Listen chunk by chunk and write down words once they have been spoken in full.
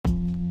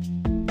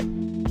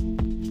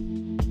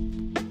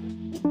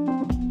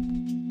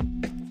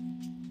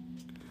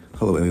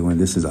Hello everyone,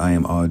 this is I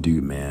Am All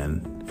Dude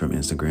Man from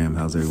Instagram.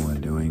 How's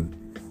everyone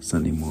doing?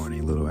 Sunday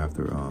morning, a little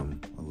after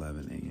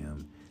 11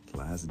 a.m.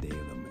 Last day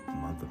of the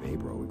month of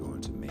April. We're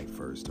going to May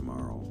 1st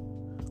tomorrow.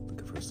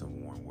 Looking for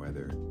some warm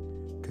weather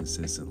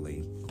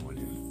consistently going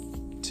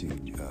into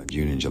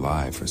June and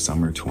July for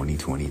summer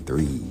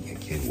 2023. I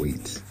can't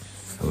wait.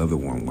 I love the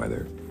warm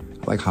weather.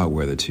 I like hot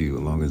weather too,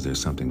 as long as there's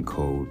something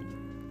cold,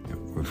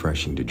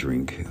 refreshing to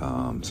drink,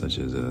 such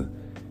as a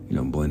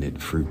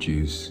blended fruit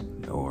juice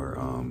or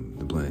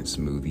the blended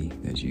smoothie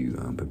that you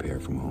prepare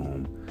from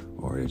home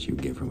or that you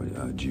get from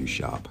a juice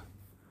shop.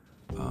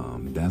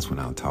 That's when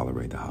I'll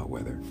tolerate the hot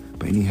weather.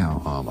 But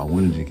anyhow, I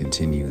wanted to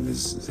continue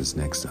this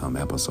next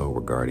episode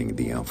regarding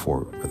the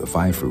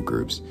 5 fruit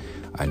groups.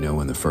 I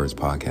know in the first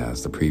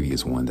podcast, the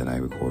previous one that I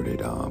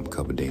recorded a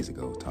couple of days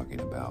ago,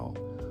 talking about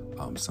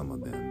some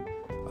of them,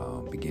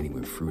 beginning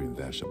with fruit and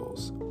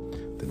vegetables.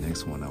 The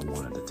next one I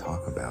wanted to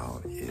talk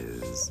about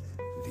is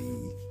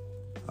the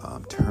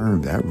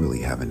term that I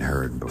really haven't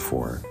heard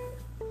before.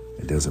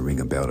 It doesn't ring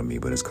a bell to me,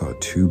 but it's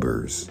called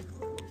tubers.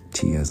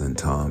 T as in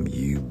Tom,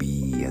 U,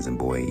 B as in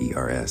boy,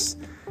 E-R-S.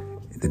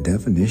 The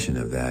definition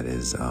of that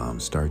is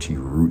starchy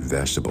root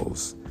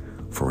vegetables.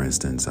 For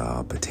instance,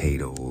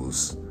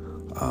 potatoes,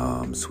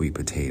 sweet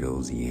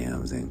potatoes,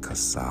 yams, and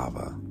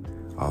cassava,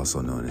 also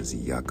known as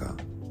yucca.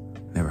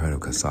 Never heard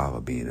of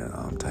cassava being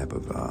a type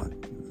of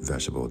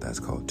vegetable that's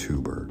called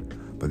tuber.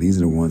 But these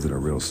are the ones that are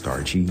real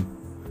starchy.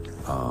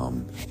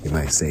 You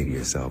might say to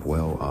yourself,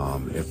 well,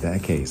 if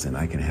that case, then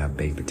I can have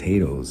baked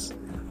potatoes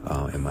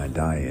in my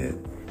diet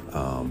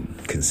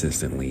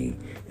consistently.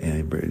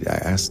 And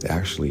that's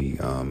actually,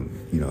 a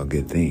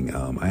good thing.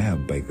 I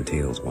have baked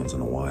potatoes once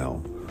in a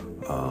while.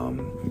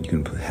 You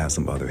can have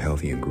some other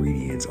healthy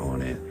ingredients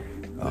on it,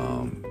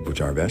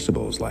 which are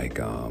vegetables like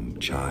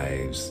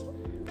chives,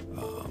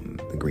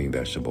 the green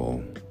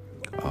vegetable.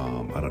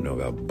 I don't know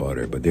about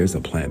butter, but there's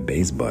a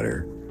plant-based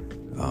butter.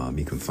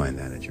 You can find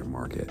that at your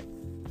market.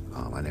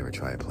 I never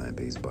tried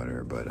plant-based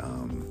butter, but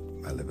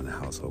I live in a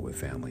household with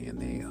family, and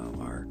they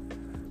are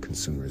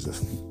consumers of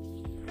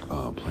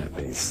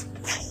plant-based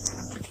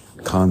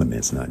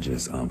condiments, not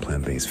just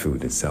plant-based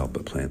food itself,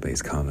 but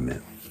plant-based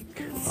condiment,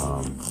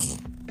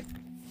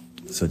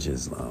 such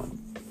as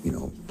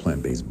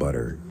plant-based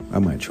butter. I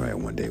might try it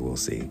one day. We'll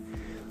see.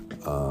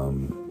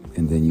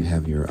 And then you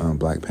have your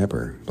black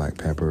pepper,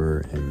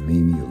 and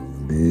maybe a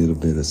little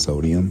bit of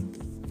sodium,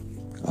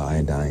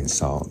 iodine,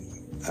 salt.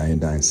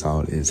 Iodine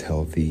salt is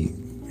healthy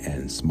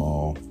and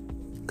small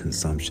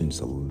consumption,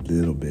 just a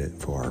little bit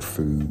for our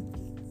food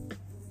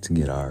to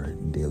get our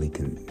daily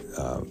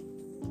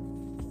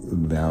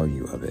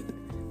value of it.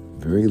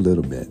 Very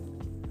little bit,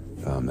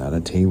 not a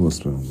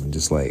tablespoon,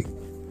 just like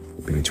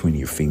between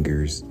your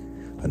fingers,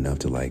 enough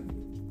to like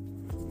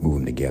move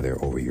them together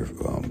over your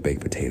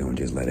baked potato and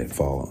just let it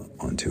fall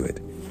onto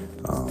it.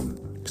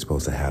 You're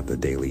supposed to have the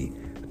daily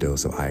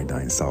dose of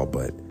iodine salt,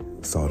 but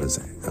salt is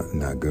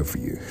not good for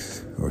you,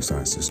 or it's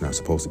just not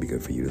supposed to be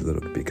good for you. It's a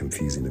little bit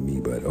confusing to me,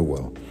 but oh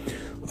well.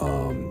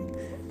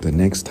 The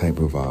next type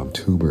of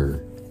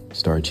tuber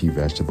starchy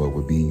vegetable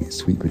would be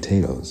sweet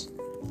potatoes.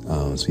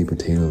 Sweet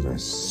potatoes are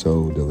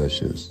so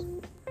delicious.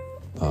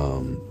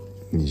 For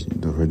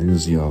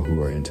those of y'all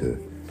who are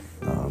into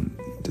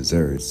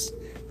desserts,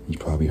 you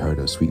probably heard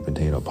of sweet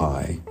potato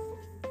pie.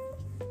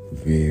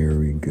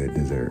 Very good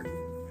dessert.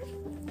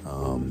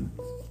 I'm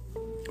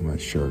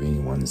not sure if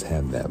anyone's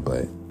had that,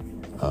 but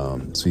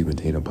sweet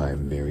potato pie,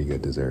 very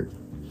good dessert.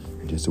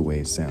 Just the way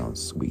it sounds,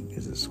 sweet.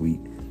 It's a sweet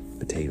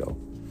potato,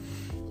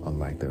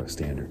 unlike the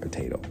standard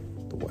potato,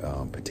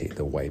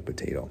 the white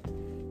potato.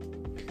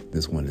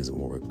 This one is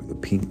more the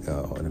pink.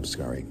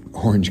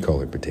 Orange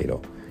colored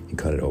potato. You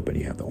cut it open,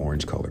 you have the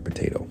orange colored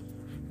potato.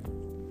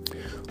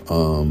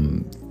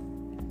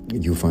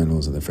 You'll find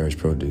those in the fresh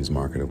produce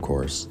market, of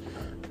course,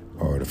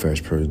 or the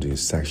fresh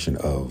produce section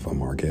of a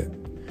market.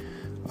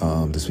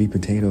 The sweet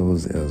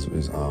potatoes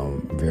is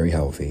very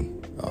healthy.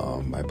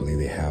 I believe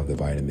they have the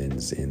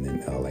vitamins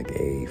in like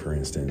A, for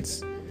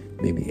instance,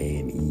 maybe A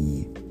and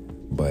E,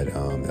 but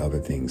other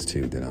things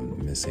too that I'm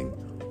missing.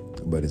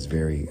 But it's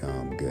very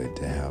good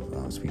to have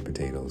sweet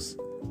potatoes.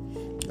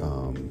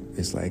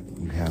 It's like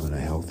you having a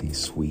healthy,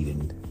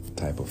 sweetened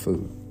type of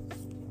food.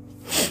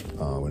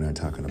 We're not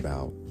talking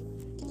about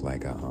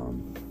like a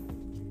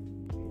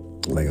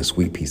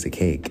sweet piece of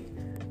cake,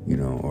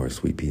 or a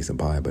sweet piece of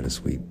pie, but a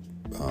sweet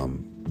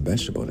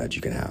vegetable that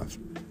you can have.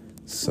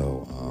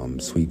 So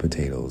sweet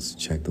potatoes,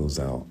 check those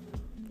out.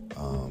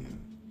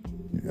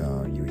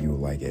 You'll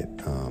like it.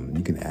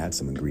 You can add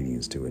some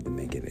ingredients to it to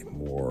make it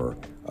more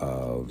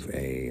of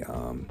a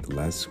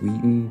less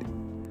sweetened,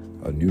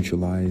 a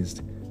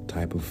neutralized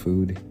type of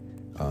food.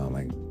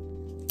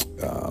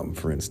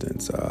 For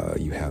instance,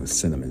 you have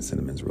cinnamon.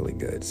 Cinnamon's really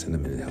good.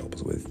 Cinnamon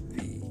helps with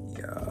the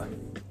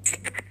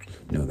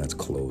that's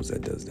cloves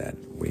that does that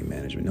weight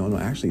management. No,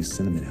 actually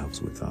cinnamon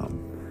helps with I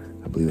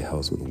believe it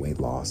helps with weight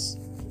loss.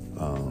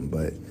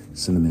 But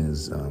cinnamon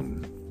is a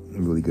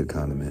really good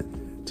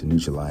condiment to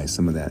neutralize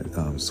some of that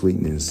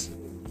sweetness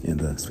in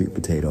the sweet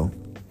potato.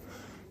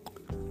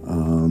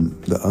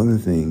 The other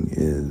thing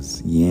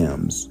is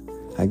yams.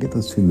 I get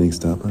those two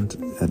mixed up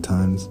at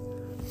times.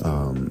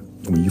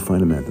 When you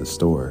find them at the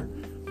store,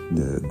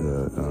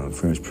 the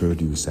fresh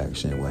produce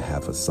section will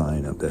have a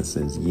sign up that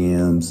says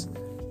yams,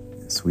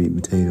 sweet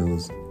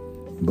potatoes,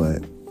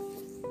 but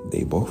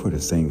they both are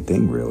the same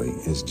thing, really.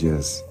 It's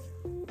just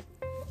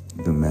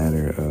the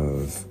matter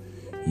of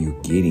you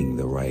getting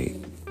the right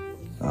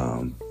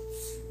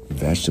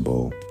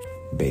vegetable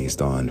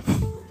based on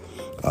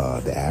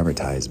the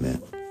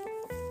advertisement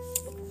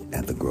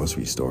at the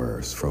grocery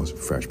store's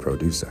fresh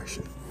produce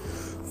section.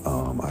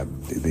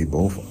 They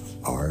both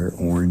are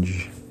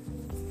orange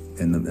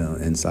in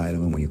the inside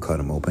of them when you cut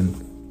them open.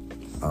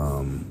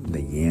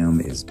 The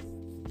yam is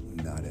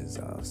not as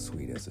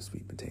sweet as the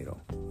sweet potato.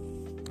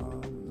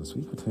 The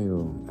sweet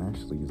potato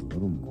actually is a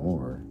little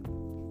more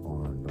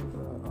on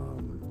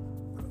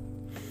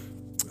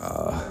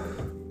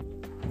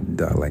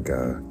like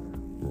a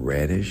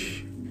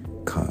reddish,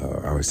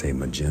 I would say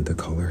magenta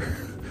color.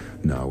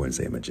 No, I wouldn't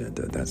say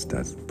magenta.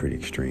 That's pretty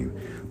extreme.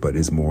 But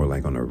it's more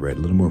like on a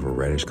little more of a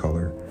reddish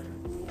color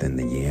than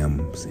the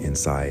yams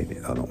inside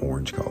an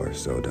orange color.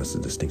 So that's the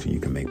distinction you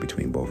can make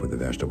between both of the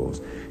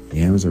vegetables.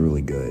 Yams are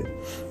really good.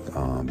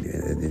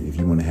 If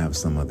you want to have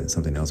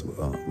something else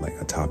like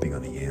a topping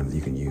on the yams,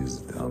 you can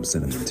use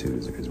cinnamon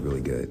too. It's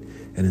really good.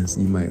 And then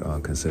you might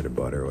consider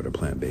butter or the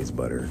plant-based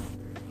butter.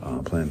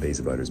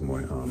 Plant-based butter is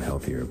more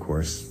healthier, of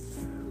course.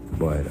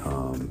 But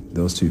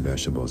those two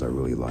vegetables I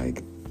really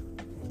like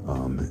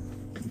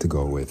to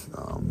go with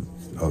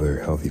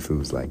other healthy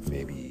foods. Like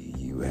maybe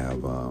you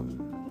have,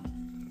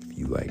 if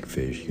you like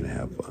fish, you can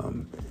have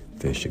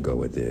fish to go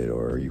with it,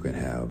 or you can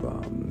have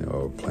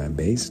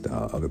plant-based,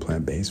 other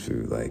plant-based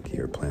food, like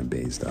your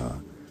plant-based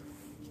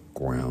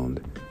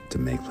ground to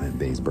make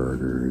plant-based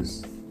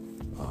burgers,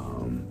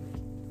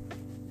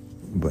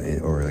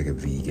 or like a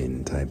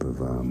vegan type of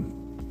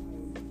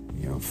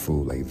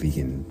food, like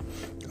vegan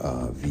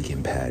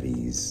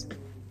patties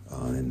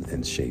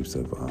and shapes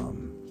of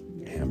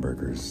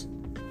hamburgers.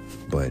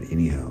 But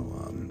anyhow,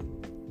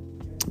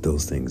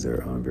 those things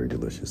are very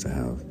delicious to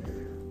have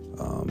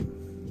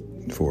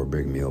for a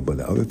big meal. But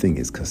the other thing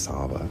is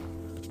cassava.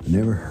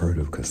 Never heard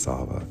of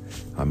cassava.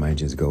 I might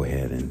just go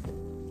ahead and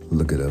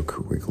look it up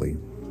quickly.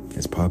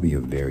 It's probably a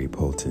very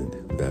potent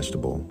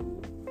vegetable.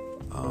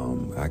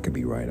 I could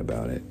be right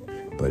about it,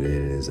 but it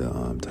is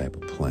a type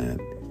of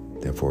plant.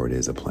 Therefore, it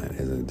is a plant.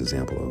 It's an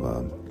example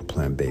of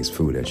plant-based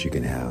food that you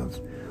can have.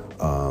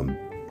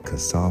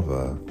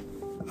 Cassava,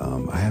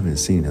 I haven't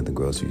seen it at the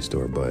grocery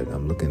store, but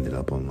I'm looking it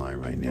up online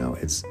right now.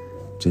 It's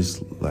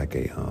just like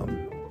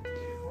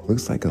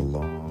looks like a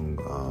long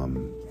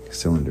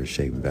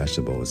cylinder-shaped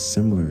vegetable. It's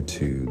similar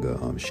to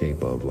the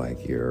shape of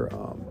like your,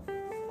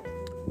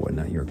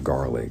 not your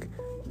garlic,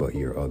 but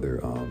your other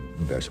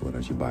vegetable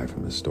that you buy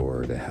from the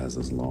store that has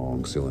those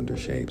long cylinder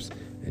shapes,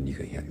 and you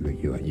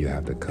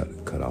have to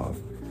cut off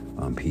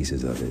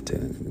pieces of it to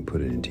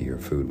put it into your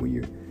food when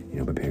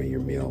you're preparing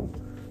your meal.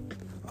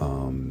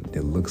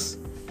 It looks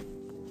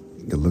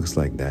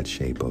like that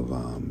shape of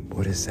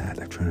what is that?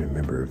 I'm trying to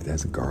remember if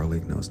that's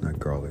garlic. No, it's not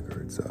garlic,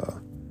 or it's I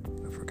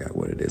forgot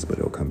what it is, but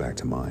it'll come back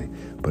to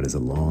mind. But it's a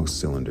long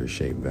cylinder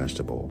shaped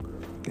vegetable,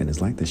 and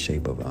it's like the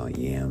shape of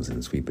yams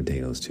and sweet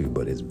potatoes too,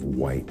 but it's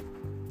white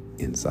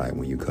inside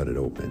when you cut it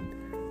open.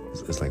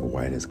 It's like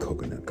white as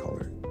coconut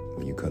color.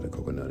 When you cut a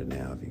coconut in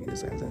half, it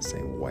has that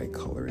same white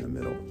color in the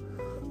middle.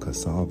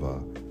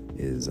 Cassava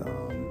is a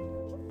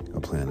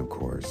plant, of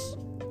course,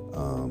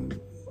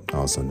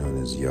 also known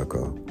as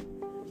yucca.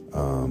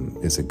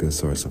 It's a good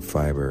source of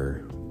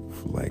fiber,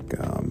 like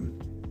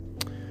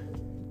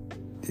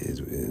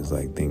is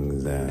like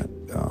things that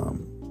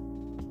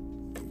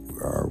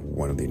are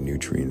one of the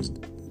nutrients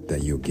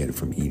that you'll get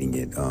from eating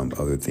it.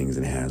 Other things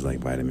it has, like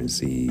vitamin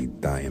C,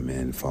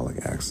 thiamine,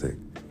 folic acid,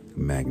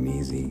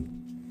 magnesium,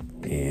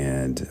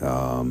 and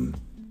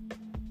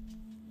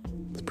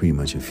it's pretty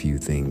much a few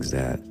things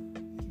that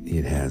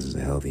it has as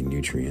a healthy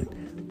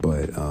nutrient.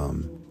 But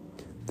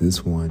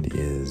this one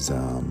is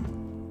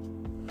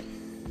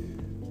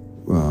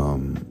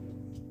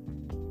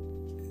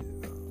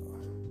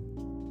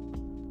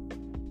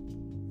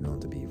known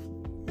to be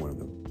one of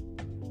the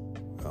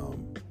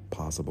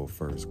possible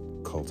first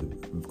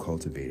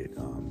cultivated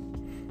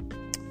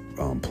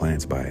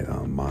plants by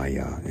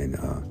Maya in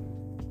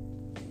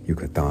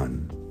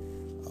Yucatan.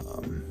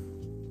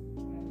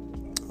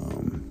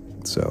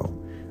 So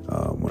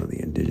one of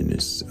the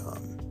indigenous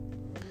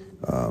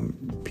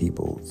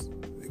peoples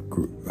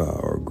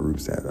or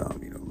groups that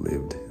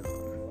lived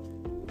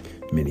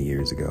many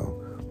years ago.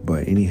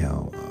 But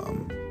anyhow,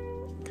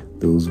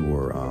 those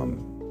were a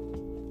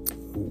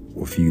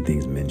few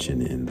things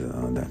mentioned in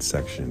that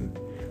section.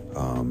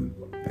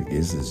 I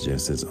guess it's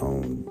just its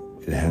own.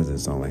 It has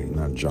its own, like,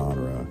 not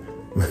genre,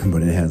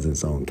 but it has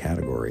its own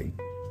category.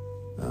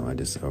 I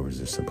was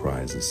just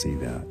surprised to see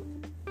that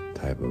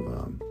type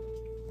of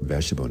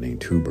vegetable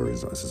named tuber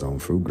is its own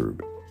food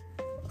group.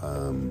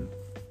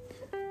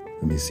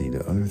 Let me see.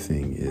 The other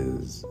thing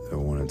is I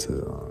wanted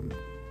to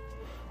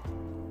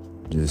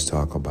just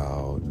talk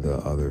about the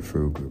other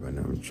food group. I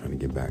know I'm trying to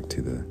get back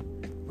to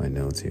my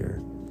notes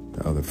here.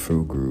 The other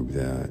food group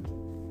that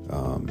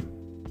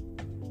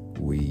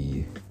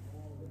we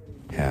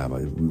have.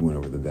 We went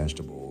over the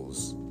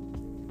vegetables,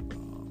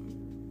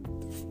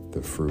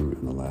 the fruit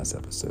in the last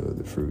episode,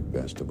 the fruit,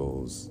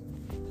 vegetables,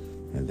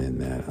 and then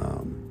that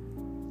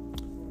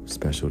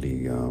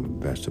specialty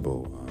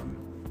vegetable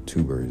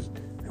tubers.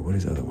 And what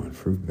is the other one?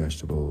 Fruit,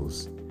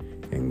 vegetables,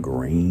 and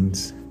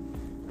grains.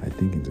 I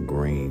think it's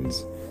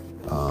grains.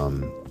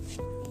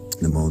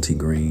 The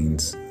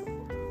multi-grains,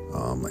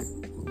 like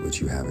what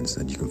you have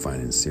instead, you can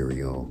find in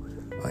cereal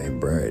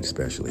and bread,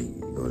 especially.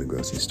 You go to the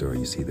grocery store,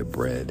 you see the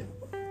bread,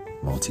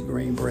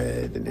 multi-grain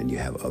bread, and then you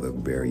have other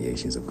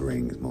variations of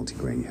grains.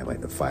 Multi-grain, you have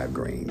like the 5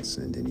 grains,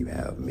 and then you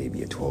have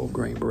maybe a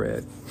 12-grain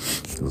bread.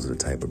 Those are the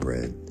type of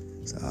bread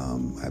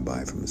I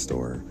buy from the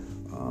store.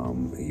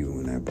 Even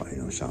when I buy,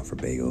 shop for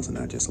bagels and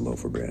not just a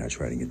loaf of bread, I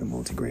try to get the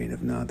multi-grain.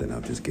 If not, then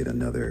I'll just get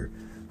another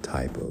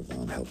type of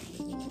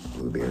healthy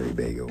blueberry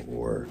bagel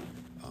or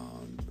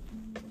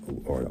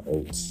the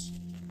oats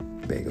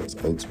bagels.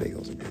 Oats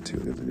bagels are good too.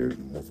 They're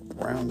more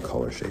brown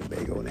color shaped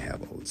bagel and they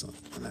have oats on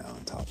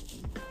top of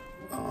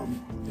them.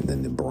 And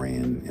then the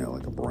bran,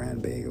 like a bran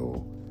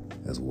bagel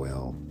as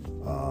well.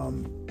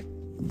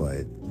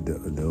 But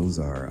those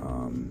are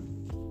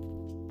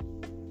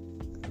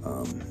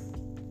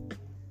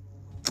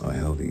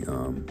healthy,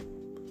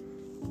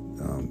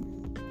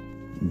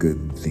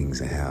 good things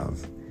to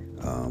have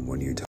when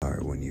you're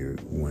tired, when you're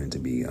wanting to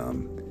be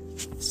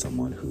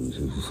someone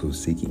who's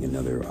seeking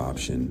another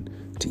option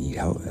to eat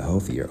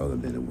healthier other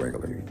than the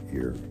regular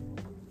your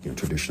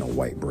traditional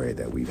white bread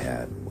that we've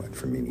had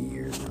for many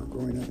years now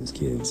growing up as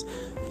kids.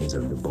 Is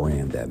the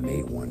brand that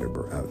made Wonder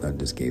Bread. I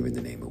just gave it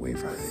the name away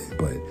from it,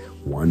 but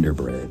Wonder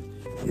Bread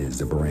is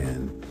the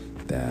brand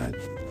that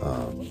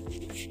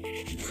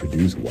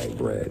produced white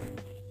bread,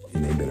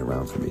 and they've been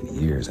around for many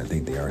years. I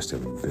think they are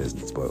still in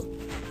business, but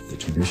the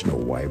traditional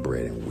white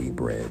bread and wheat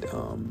bread,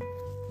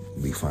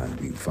 we find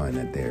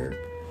that they're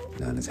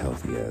not as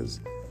healthy as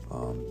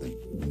the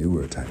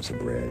newer types of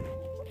bread,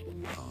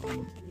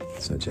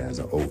 such as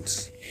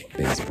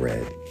oats-based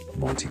bread,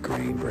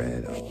 multi-grain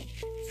bread,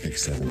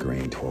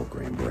 7-grain,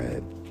 12-grain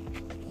bread.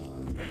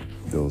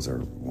 Those are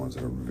ones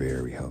that are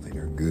very healthy.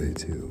 They're good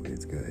too.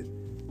 It's good.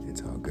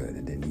 It's all good.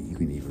 And then you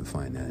can even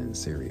find that in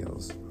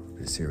cereals.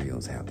 The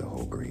cereals have the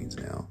whole grains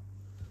now.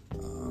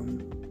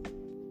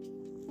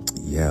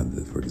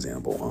 For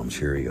example,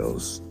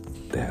 Cheerios,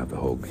 they have the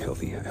whole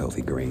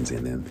healthy grains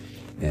in them.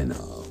 And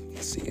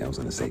let's see, I was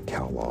going to say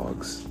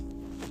Kellogg's.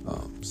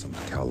 Some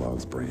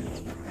Kellogg's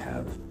brands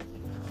have,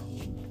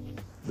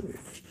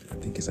 I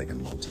think it's like a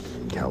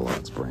multi-grain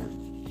Kellogg's brand.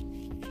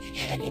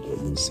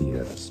 You see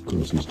it at a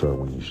grocery store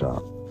when you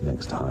shop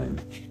next time.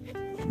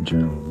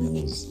 General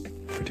Mills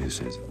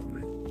produces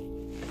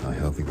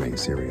healthy grain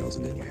cereals,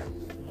 and then you have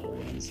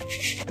brands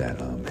that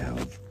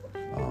have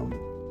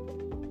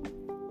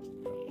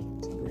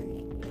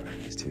multi-grain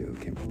varieties too.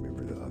 Can't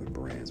remember the other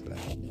brands, but I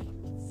have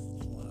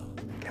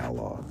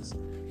Kellogg's.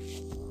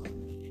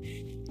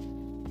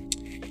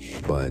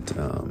 But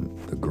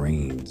the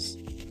grains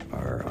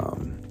are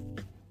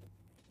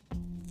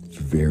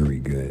very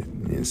good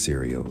in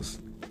cereals.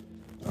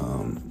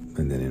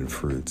 And then in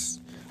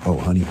fruits. Oh,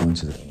 Honey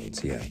Bunches of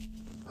Oats, yeah.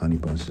 Honey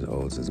Bunches of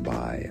Oats is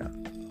by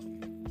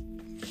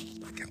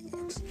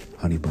Kellogg's.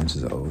 Honey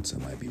Bunches of Oats, it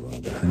might be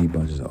wrong, but Honey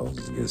Bunches of Oats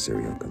is a good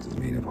cereal because it's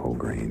made of whole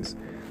grains.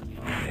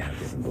 They have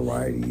different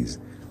varieties,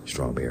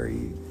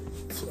 strawberry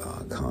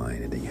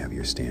kind, and then you have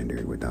your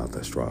standard without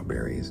the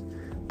strawberries.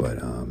 But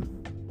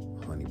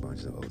Honey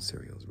Bunches of Oats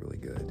cereal is really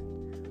good.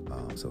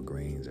 So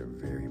grains are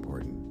very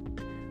important.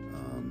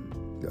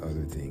 The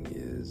other thing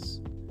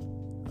is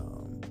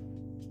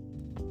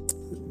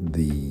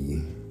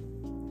the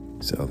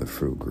other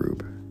fruit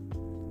group.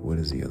 What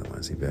is the other one?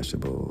 I see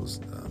vegetables,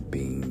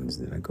 beans.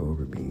 Did I go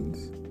over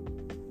beans?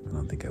 I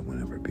don't think I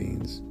went over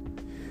beans.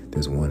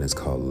 There's one that's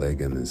called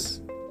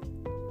legumes,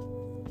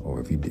 or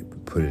if you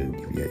put it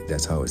in,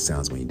 that's how it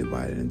sounds when you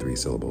divide it in 3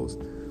 syllables.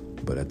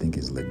 But I think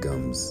it's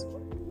legumes.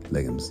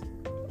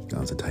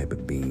 That's a type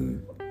of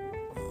bean.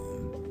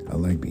 I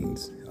like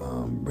beans.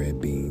 Red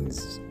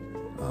beans,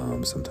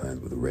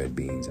 sometimes with red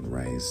beans and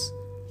rice,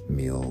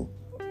 meal.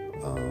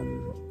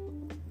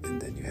 And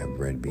then you have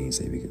red beans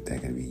that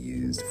can be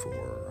used for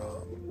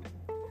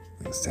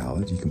like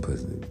salads. You can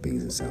put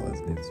beans in salads.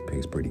 It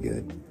tastes pretty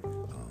good.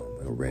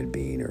 Like a red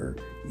bean or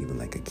even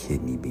like a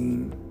kidney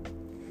bean.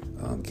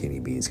 Kidney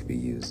beans can be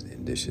used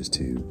in dishes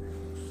too.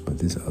 But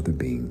this other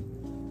bean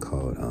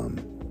called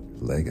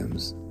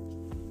legumes,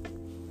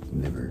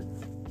 never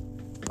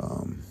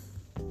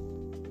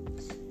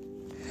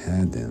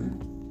had them.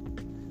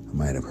 I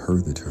might have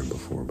heard the term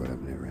before, but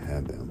I've never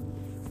had them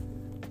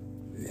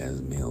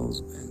as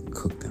meals and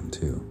cook them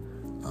too.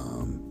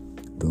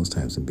 Those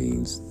types of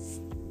beans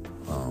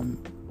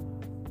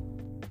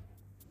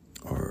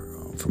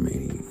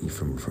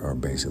are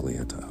basically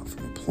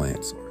from a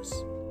plant source.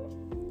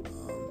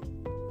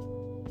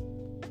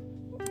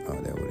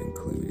 That would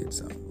include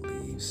its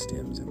leaves,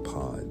 stems, and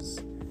pods,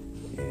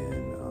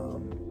 and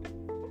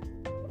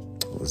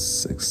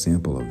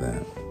example of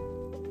that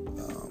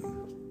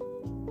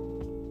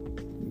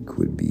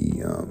could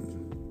be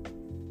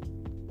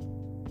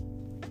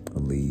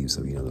leaves.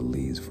 So, the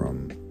leaves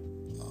from,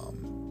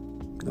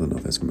 I don't know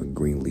if that's from a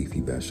green leafy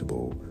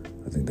vegetable.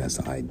 I think that's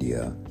the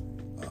idea.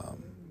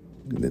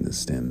 And then the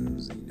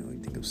stems, you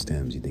think of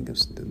stems, you think of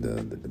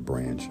the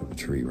branch of a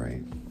tree,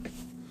 right?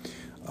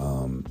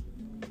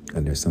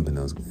 And there's something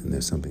else, and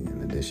there's something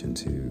in addition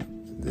to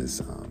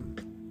this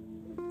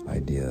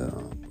idea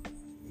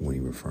when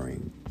you're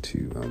referring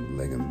to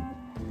legum,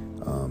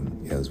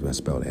 as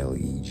spelled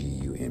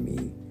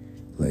Legume,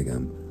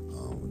 legum.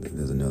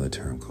 There's another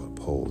term called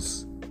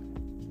pulse,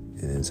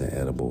 and it's an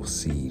edible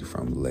seed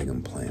from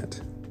legum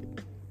plant.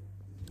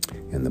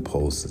 And the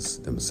pulses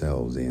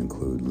themselves, they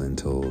include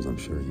lentils. I'm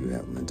sure you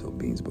have lentil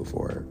beans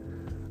before.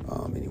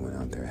 Anyone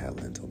out there had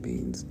lentil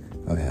beans?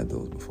 I've had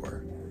those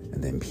before.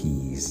 And then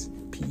peas,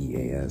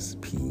 P-E-A-S,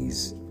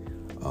 peas,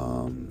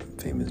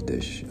 famous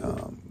dish,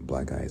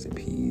 black eyes and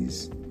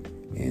peas.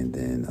 And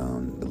then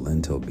the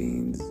lentil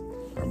beans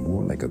are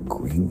more like a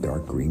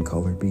dark green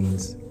colored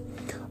beans.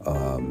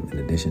 In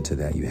addition to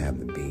that, you have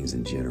the beans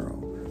in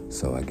general.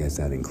 So I guess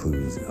that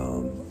includes,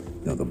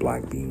 the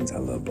black beans. I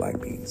love black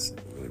beans.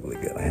 Really,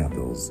 really good. I have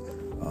those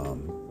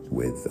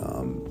with,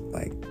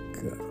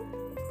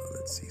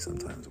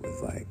 sometimes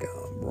with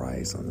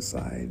rice on the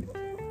side,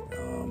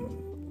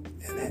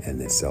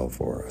 and itself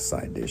for a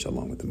side dish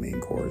along with the main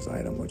course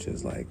item, which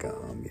is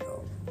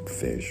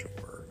fish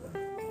or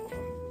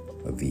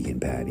a vegan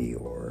patty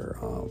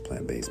or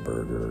plant-based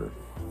burger,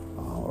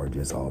 or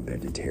just all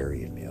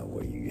vegetarian meal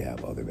where you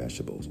have other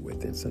vegetables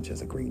with it, such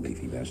as a green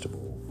leafy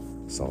vegetable,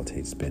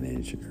 sauteed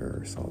spinach,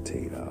 or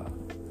sauteed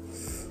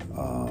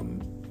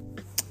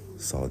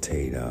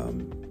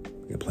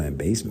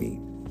plant-based meat,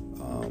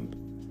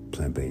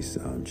 plant-based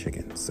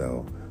chicken.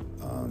 So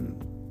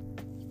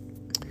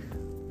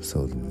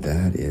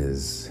that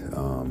is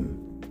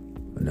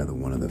another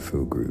one of the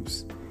food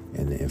groups.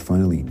 And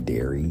finally,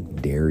 dairy.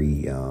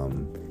 Dairy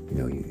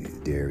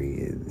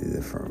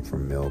is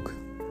from milk.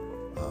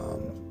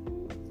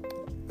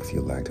 If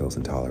you're lactose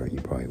intolerant,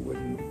 you probably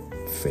wouldn't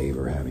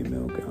favor having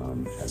milk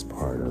as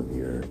part of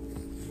your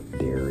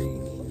dairy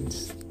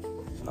needs.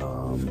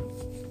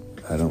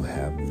 I don't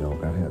have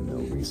milk. I've had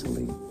milk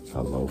recently,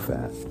 low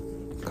fat,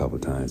 a couple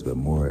times, but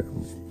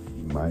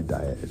my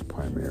diet is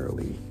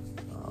primarily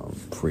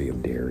free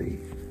of dairy.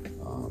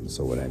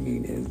 So what I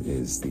mean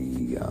is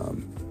the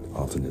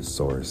alternate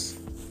source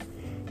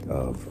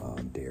of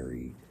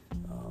dairy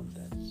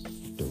that's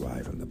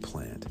derived from the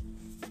plant.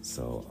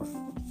 So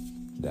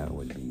that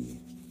would be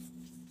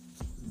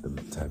the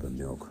type of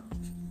milk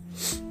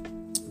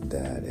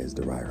that is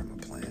derived from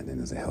a plant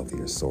and is a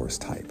healthier source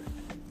type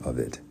of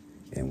it.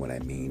 And what I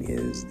mean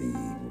is the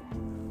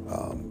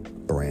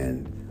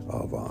brand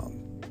of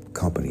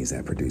companies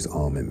that produce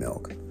almond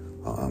milk.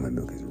 Almond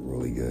milk is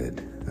really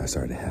good. I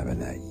started having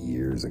that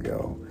years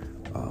ago.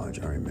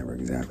 I remember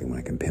exactly when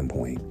I can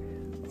pinpoint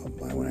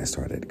when I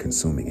started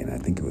consuming it. I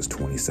think it was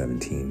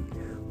 2017.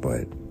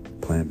 But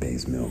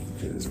plant-based milk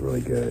is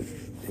really good,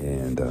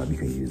 and you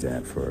can use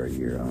that for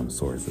your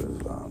source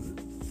of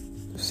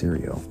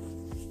cereal,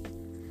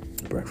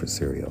 breakfast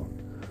cereal.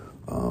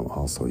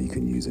 Also, you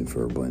can use it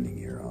for blending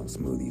your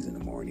smoothies in the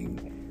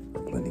morning,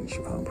 or blending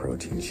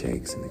protein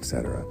shakes and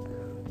etc.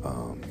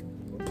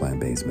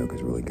 Plant-based milk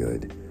is really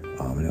good.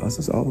 And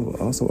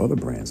also other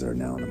brands that are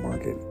now in the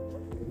market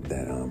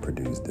that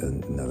produce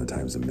other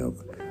types of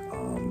milk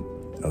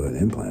other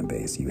than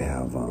plant-based. You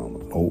have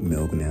oat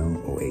milk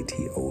now, OAT,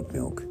 oat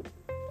milk.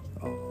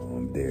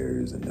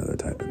 There's another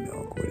type of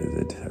milk. What is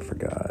it? I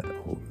forgot.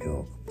 Oat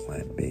milk,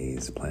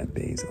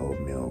 plant-based oat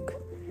milk.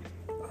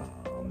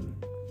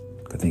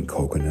 I think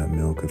coconut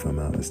milk, if I'm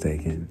not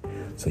mistaken.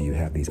 So you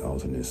have these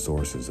alternate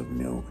sources of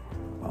milk.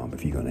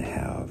 If you're going to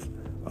have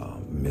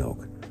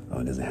milk,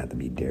 it doesn't have to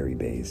be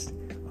dairy-based.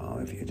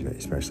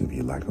 Especially if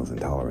you're lactose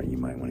intolerant, you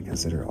might want to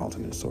consider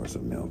alternate source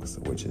of milk,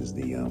 which is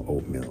the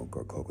oat milk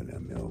or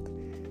coconut milk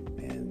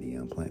and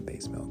the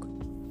plant-based milk.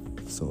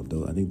 So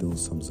I think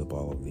those sums up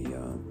all of the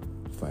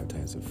 5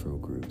 types of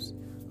food groups.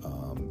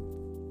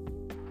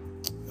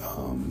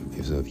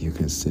 If you're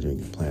considering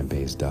a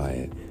plant-based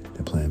diet,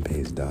 the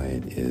plant-based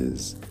diet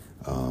is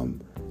a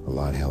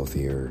lot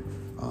healthier.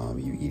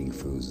 You're eating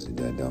foods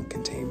that don't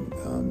contain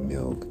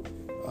milk,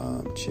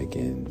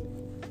 chicken,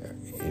 or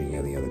any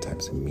of the other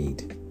types of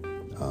meat.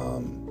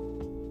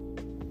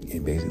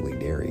 And basically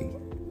dairy.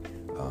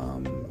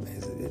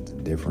 It's a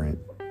different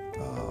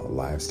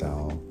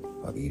lifestyle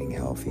of eating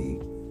healthy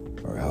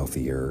or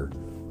healthier.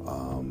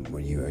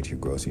 When you're at your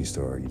grocery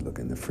store, you look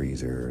in the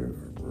freezer,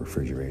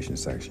 refrigeration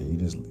section, you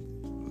just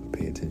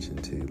pay attention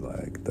to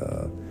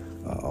the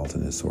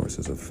alternate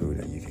sources of food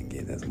that you can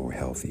get that's more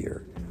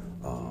healthier.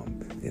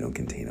 They don't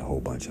contain a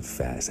whole bunch of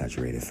fat,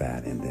 saturated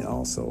fat, and then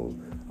also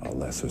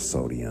lesser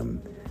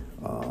sodium.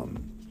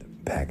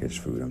 Packaged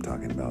food I'm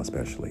talking about,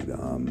 especially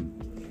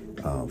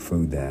the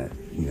food that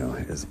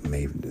is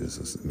made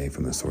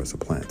from the source of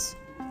plants.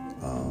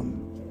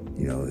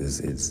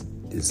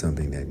 It's it's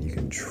something that you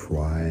can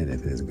try, and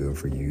if it is good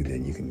for you,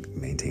 then you can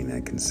maintain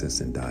that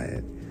consistent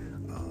diet.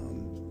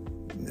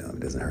 It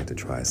doesn't hurt to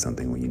try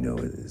something when you know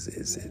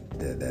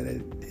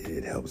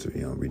it helps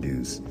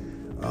reduce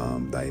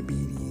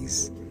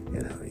diabetes,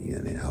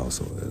 and it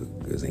also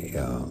is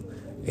an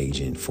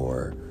agent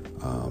for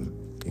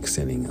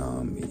extending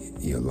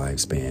your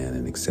lifespan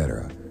and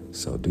etc.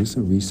 So do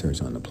some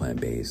research on the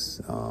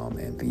plant-based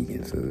and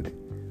vegan food,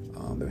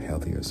 the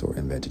healthier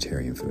and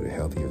vegetarian food, the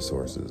healthier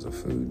sources of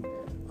food.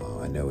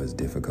 I know it's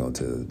difficult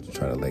to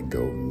try to let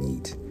go of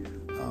meat.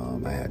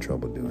 I had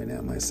trouble doing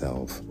that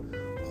myself.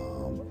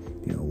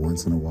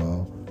 Once in a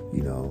while,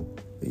 you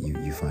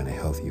find a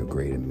healthier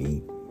grade of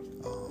meat.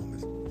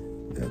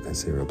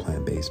 Consider a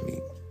plant-based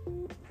meat,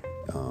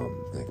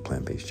 like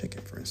plant-based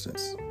chicken, for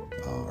instance,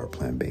 or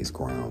plant-based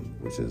ground,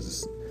 which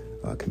is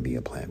can be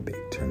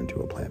turn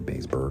into a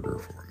plant-based burger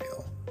for a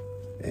meal.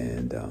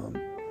 And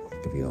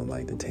if you don't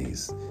like the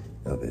taste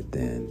of it,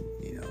 then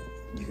you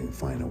can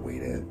find a way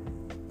to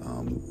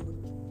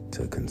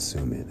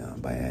consume it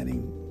by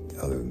adding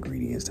other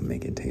ingredients to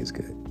make it taste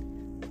good,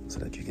 so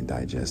that you can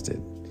digest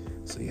it.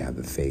 So you have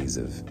the phase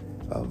of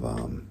I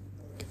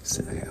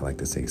like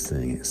to say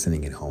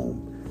sending it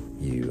home.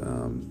 You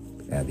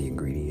add the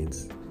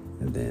ingredients,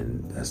 and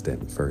then that's the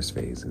first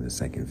phase. And the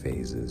second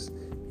phase is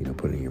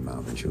put it in your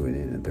mouth and chew it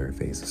in. And the third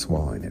phase is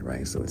swallowing it,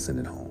 right? So it's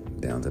sending it home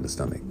down to the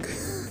stomach.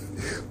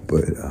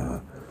 But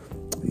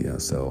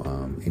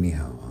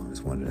anyhow, I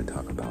just wanted to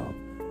talk about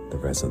the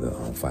rest of the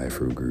 5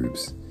 fruit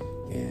groups,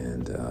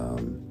 and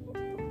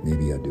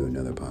maybe I'll do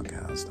another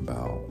podcast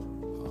about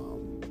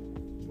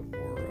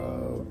more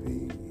of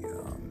the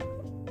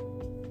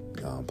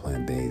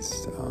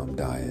plant-based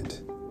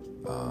diet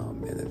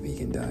and the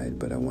vegan diet.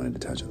 But I wanted to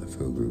touch on the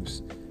food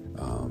groups,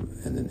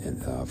 and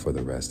then for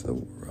the rest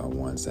of the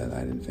ones that I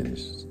didn't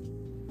finish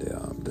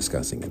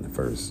discussing in the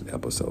first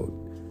episode.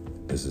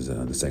 This is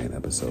the second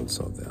episode,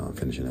 so I'm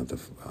finishing up the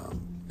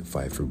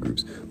 5 fruit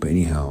groups. But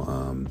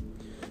anyhow,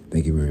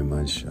 thank you very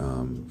much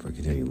for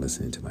continuing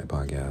listening to my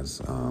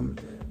podcast.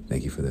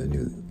 Thank you for the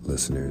new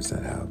listeners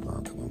that have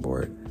come on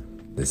board.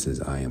 This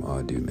is I Am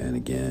Odd Dude Man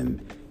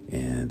again,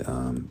 and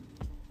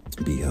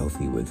be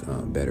healthy with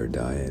better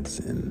diets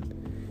and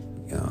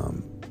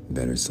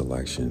better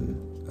selection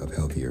of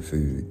healthier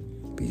food.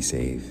 Be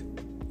safe,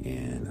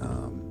 and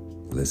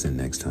listen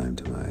next time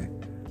to my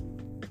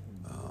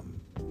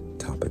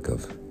topic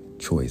of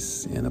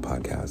choice in the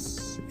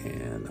podcast.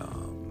 And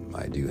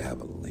I do have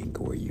a link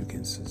where you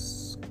can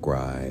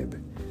subscribe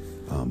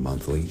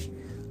monthly,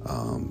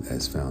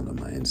 as found on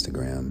my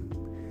Instagram.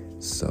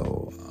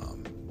 So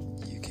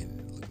you can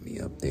look me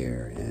up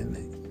there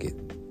and get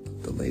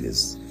the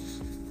latest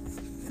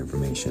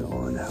information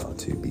on how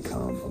to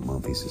become a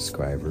monthly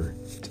subscriber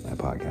to my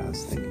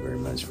podcast. Thank you very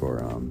much for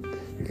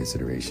your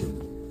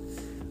consideration.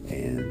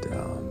 And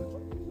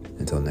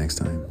until next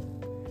time,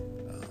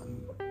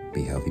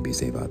 be healthy, be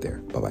safe out there.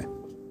 Bye-bye.